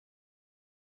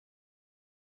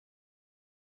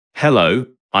Hello,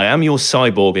 I am your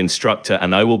cyborg instructor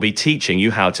and I will be teaching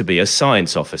you how to be a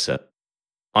science officer.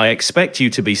 I expect you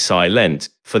to be silent,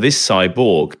 for this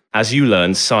cyborg, as you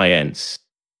learn science.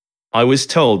 I was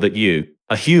told that you,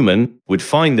 a human, would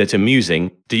find that amusing.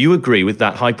 Do you agree with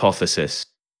that hypothesis?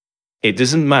 It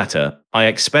doesn't matter, I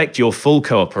expect your full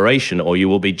cooperation or you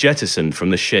will be jettisoned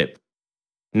from the ship.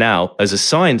 Now, as a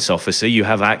science officer you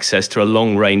have access to a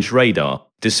long-range radar,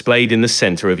 displayed in the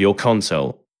center of your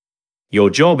console. Your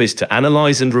job is to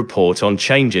analyze and report on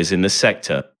changes in the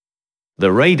sector.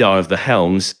 The radar of the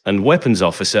helms and weapons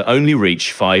officer only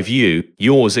reach 5U,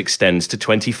 yours extends to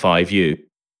 25U.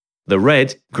 The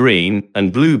red, green,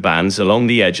 and blue bands along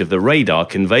the edge of the radar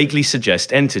can vaguely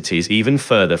suggest entities even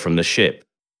further from the ship.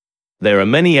 There are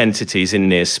many entities in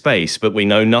near space but we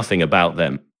know nothing about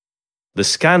them. The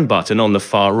scan button on the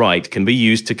far right can be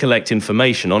used to collect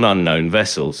information on unknown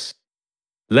vessels.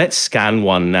 Let's scan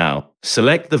one now.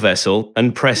 Select the vessel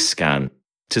and press scan.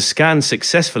 To scan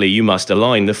successfully you must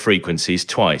align the frequencies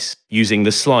twice, using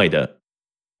the slider.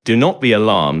 Do not be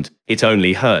alarmed, it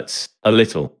only hurts a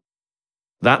little.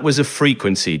 That was a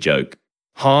frequency joke.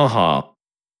 Ha ha.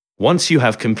 Once you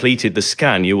have completed the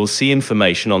scan you will see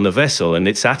information on the vessel and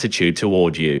its attitude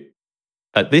toward you.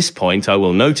 At this point I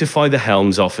will notify the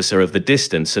helms officer of the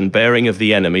distance and bearing of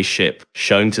the enemy ship,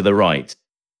 shown to the right.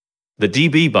 The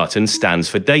DB button stands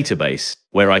for database,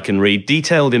 where I can read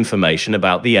detailed information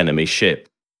about the enemy ship.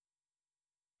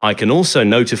 I can also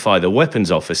notify the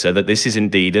weapons officer that this is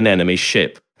indeed an enemy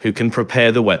ship, who can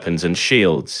prepare the weapons and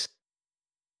shields.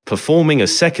 Performing a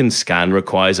second scan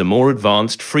requires a more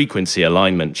advanced frequency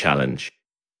alignment challenge.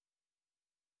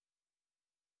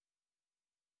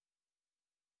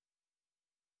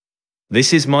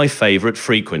 This is my favorite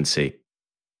frequency.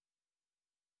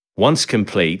 Once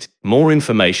complete, more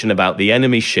information about the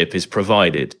enemy ship is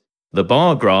provided. The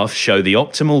bar graphs show the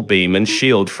optimal beam and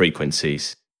shield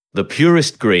frequencies. The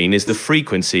purest green is the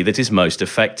frequency that is most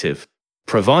effective.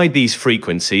 Provide these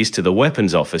frequencies to the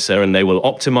weapons officer and they will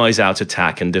optimize out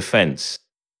attack and defense.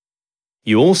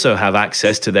 You also have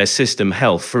access to their system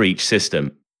health for each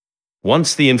system.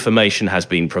 Once the information has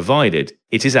been provided,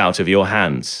 it is out of your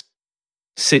hands.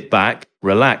 Sit back,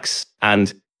 relax,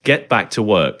 and get back to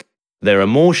work. There are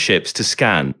more ships to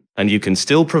scan, and you can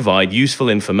still provide useful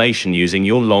information using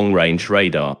your long-range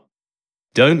radar.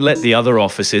 Don't let the other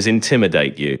officers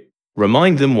intimidate you.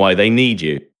 Remind them why they need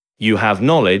you. You have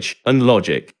knowledge and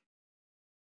logic.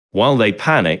 While they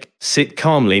panic, sit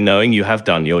calmly knowing you have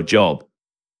done your job.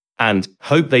 And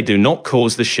hope they do not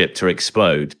cause the ship to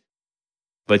explode.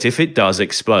 But if it does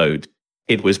explode,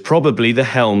 it was probably the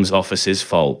helms officer's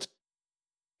fault.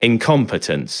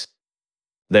 Incompetence.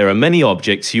 There are many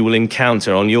objects you will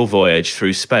encounter on your voyage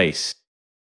through space.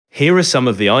 Here are some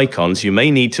of the icons you may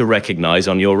need to recognize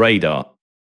on your radar.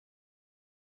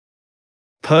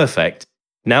 Perfect.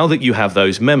 Now that you have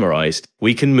those memorized,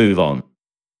 we can move on.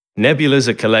 Nebulas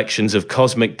are collections of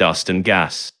cosmic dust and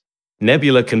gas.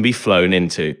 Nebula can be flown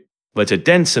into, but are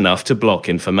dense enough to block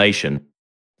information.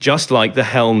 Just like the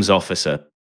helms officer.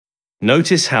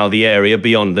 Notice how the area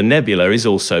beyond the nebula is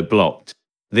also blocked.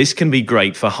 This can be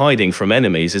great for hiding from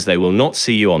enemies as they will not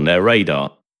see you on their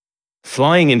radar.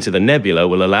 Flying into the nebula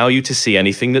will allow you to see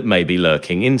anything that may be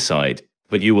lurking inside,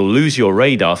 but you will lose your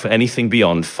radar for anything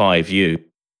beyond 5U.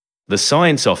 The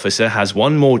science officer has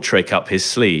one more trick up his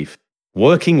sleeve.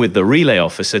 Working with the relay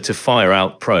officer to fire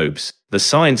out probes, the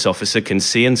science officer can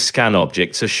see and scan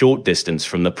objects a short distance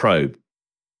from the probe.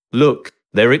 Look,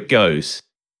 there it goes.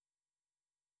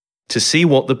 To see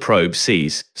what the probe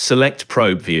sees, select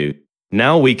Probe View.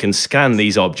 Now we can scan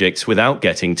these objects without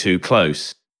getting too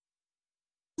close.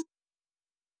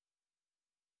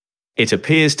 It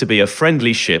appears to be a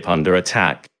friendly ship under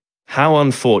attack. How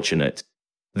unfortunate.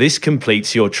 This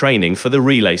completes your training for the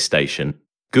relay station.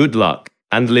 Good luck,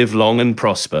 and live long and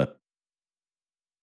prosper.